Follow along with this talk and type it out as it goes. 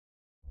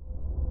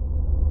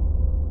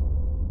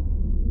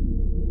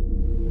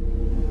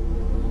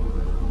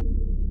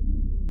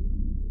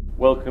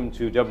Welcome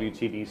to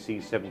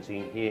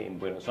WTDC-17 here in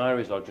Buenos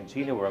Aires,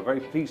 Argentina, where I'm very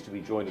pleased to be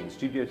joined in the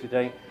studio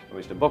today by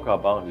Mr.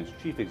 Bocar, who's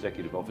Chief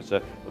Executive Officer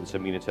of the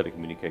Samena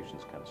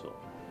Telecommunications Council.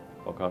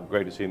 Bocar,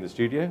 great to see you in the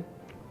studio.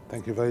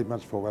 Thank you very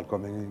much for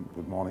welcoming me.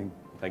 Good morning.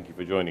 Thank you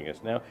for joining us.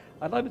 Now,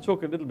 I'd like to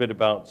talk a little bit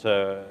about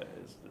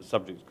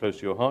subjects close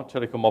to your heart,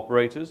 telecom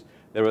operators.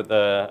 They're at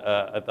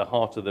the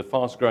heart of the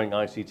fast-growing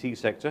ICT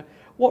sector.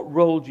 What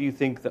role do you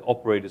think that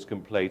operators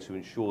can play to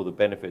ensure the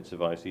benefits of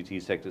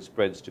ICT sector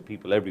spreads to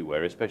people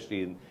everywhere,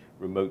 especially in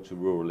remote to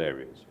rural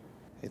areas?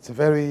 It's a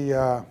very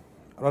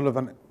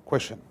relevant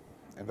question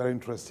and very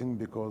interesting,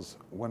 because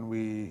when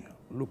we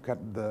look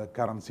at the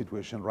current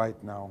situation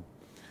right now,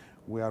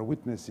 we are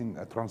witnessing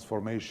a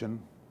transformation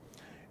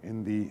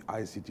in the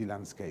ICT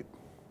landscape.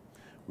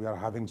 We are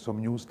having some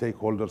new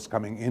stakeholders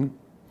coming in,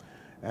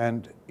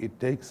 and it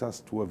takes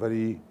us to a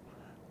very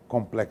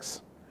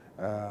complex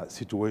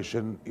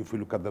situation if we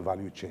look at the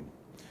value chain.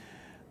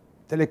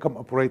 Telecom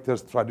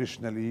operators,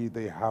 traditionally,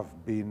 they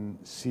have been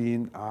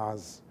seen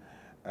as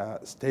a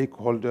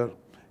stakeholder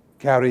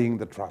carrying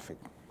the traffic.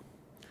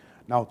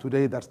 Now,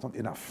 today, that's not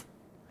enough,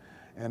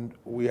 and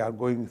we are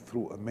going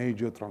through a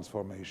major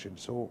transformation.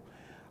 So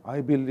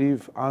I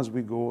believe as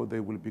we go,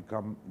 they will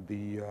become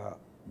the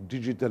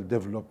digital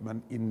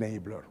development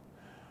enabler.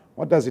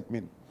 What does it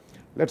mean?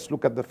 Let's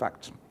look at the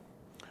facts.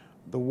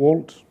 The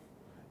world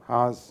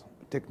has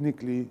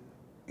technically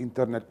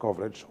internet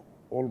coverage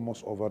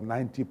almost over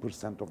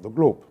 90% of the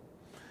globe.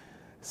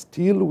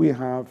 Still, we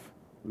have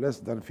less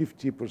than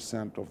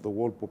 50% of the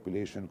world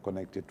population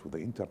connected to the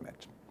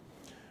internet,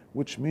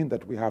 which means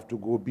that we have to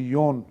go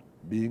beyond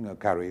being a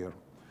carrier.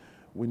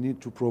 We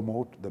need to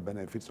promote the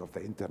benefits of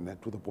the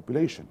internet to the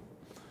population.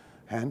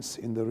 Hence,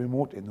 in the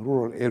remote and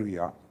rural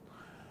area,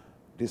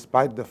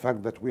 despite the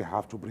fact that we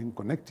have to bring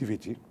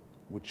connectivity,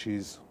 which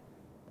is,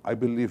 I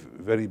believe,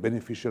 very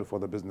beneficial for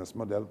the business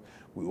model,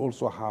 we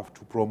also have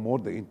to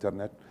promote the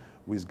internet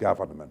with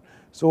government.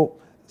 So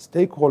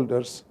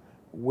stakeholders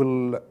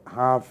will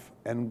have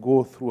and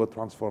go through a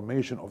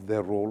transformation of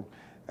their role,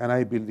 and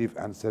I believe,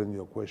 answering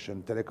your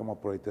question, telecom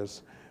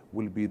operators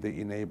will be the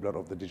enabler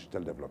of the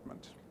digital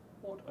development.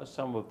 What are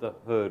some of the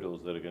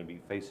hurdles that are going to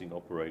be facing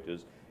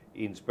operators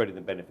in spreading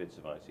the benefits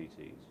of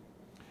ICTs?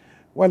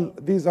 Well,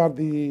 these are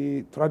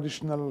the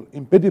traditional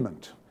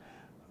impediment.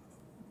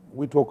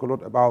 We talk a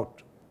lot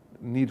about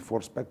need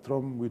for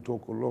spectrum. We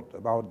talk a lot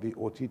about the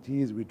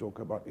OTTs. We talk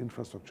about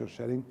infrastructure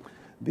sharing.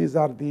 These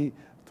are the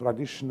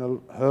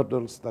traditional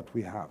hurdles that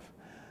we have.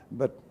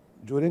 But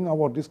during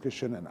our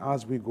discussion and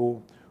as we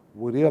go,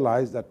 we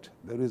realize that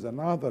there is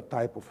another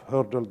type of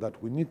hurdle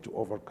that we need to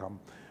overcome,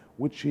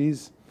 which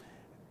is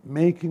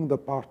making the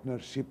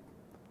partnership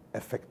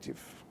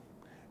effective,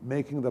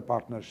 making the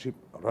partnership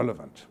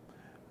relevant.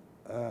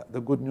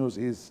 The good news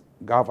is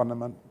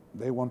government,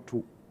 they want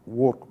to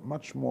work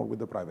much more with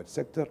the private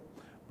sector.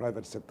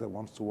 Private sector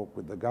wants to work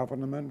with the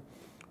government.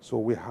 So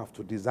we have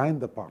to design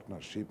the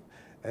partnership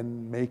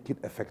and make it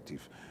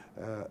effective.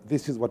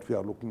 This is what we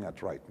are looking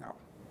at right now.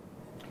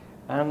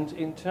 And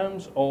in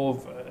terms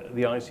of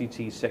the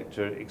ICT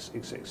sector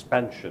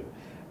expansion,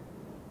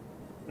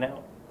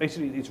 now,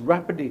 basically, it's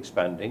rapidly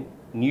expanding.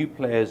 New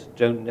players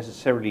don't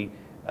necessarily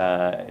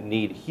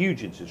need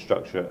huge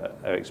infrastructure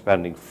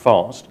expanding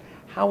fast.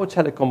 How are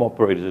telecom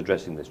operators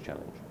addressing this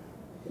challenge?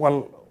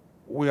 Well,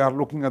 we are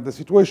looking at the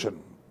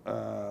situation.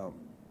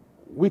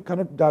 We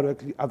cannot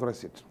directly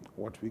address it.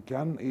 What we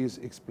can is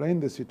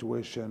explain the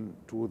situation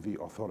to the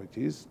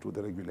authorities, to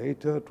the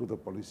regulator, to the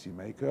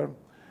policymaker.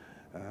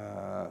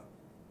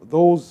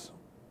 Those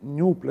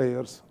new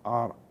players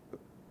are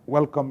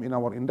welcome in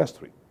our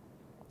industry,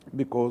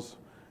 because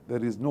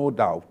there is no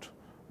doubt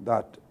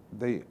that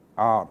they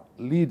are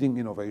leading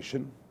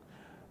innovation.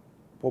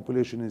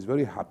 Population is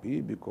very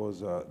happy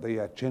because they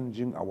are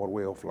changing our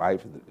way of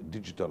life, the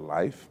digital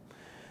life.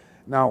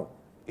 Now,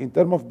 in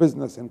terms of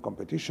business and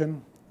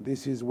competition,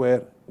 this is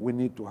where we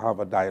need to have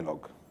a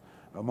dialogue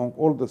among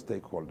all the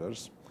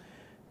stakeholders.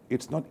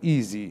 It's not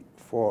easy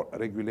for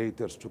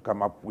regulators to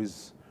come up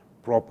with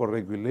proper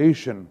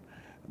regulation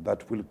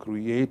that will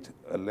create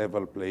a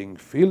level playing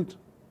field,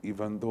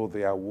 even though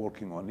they are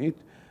working on it.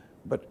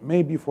 But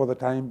maybe for the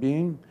time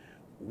being,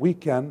 we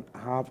can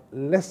have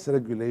less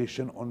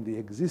regulation on the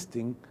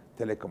existing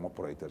telecom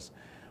operators.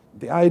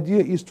 The idea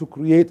is to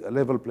create a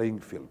level playing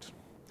field.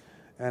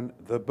 And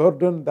the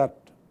burden that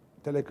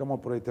telecom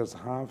operators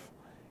have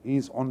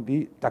is on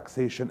the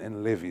taxation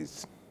and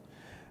levies.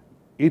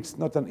 It's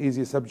not an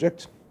easy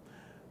subject.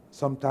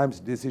 Sometimes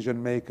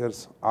decision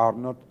makers are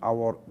not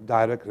our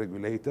direct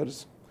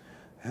regulators.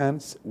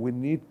 Hence, we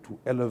need to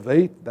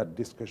elevate that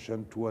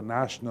discussion to a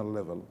national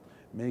level,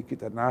 make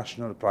it a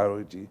national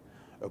priority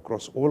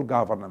across all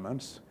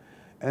governments,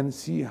 and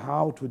see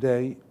how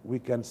today we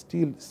can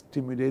still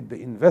stimulate the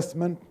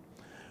investment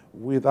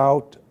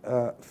without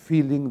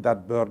feeling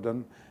that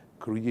burden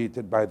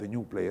created by the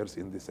new players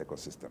in this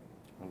ecosystem.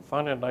 And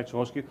finally, I'd like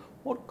to ask you,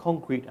 what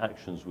concrete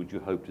actions would you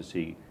hope to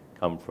see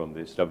come from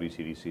this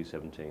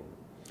WTDC-17?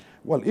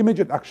 Well,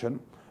 immediate action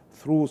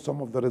through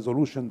some of the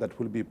resolution that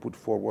will be put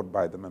forward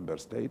by the member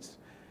states.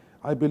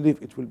 I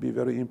believe it will be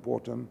very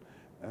important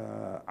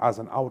as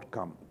an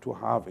outcome to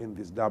have in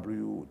this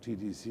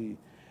WTDC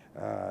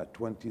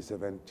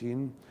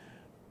 2017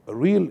 a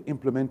real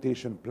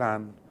implementation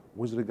plan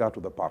with regard to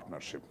the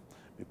partnership,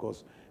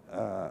 because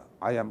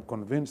I am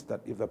convinced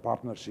that if the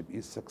partnership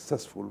is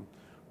successful,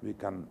 we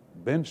can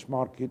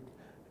benchmark it,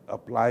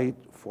 apply it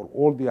for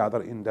all the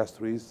other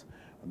industries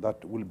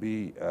that will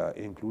be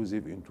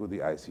inclusive into the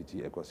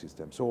ICT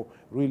ecosystem. So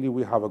really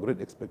we have a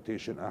great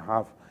expectation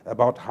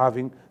about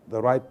having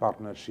the right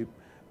partnership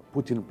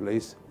put in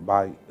place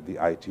by the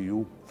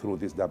ITU through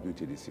this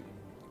WTDC.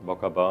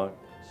 Bocar,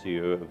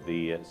 CEO of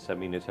the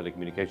Samena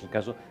Telecommunications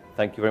Council,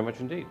 thank you very much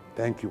indeed.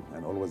 Thank you,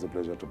 and always a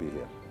pleasure to be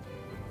here.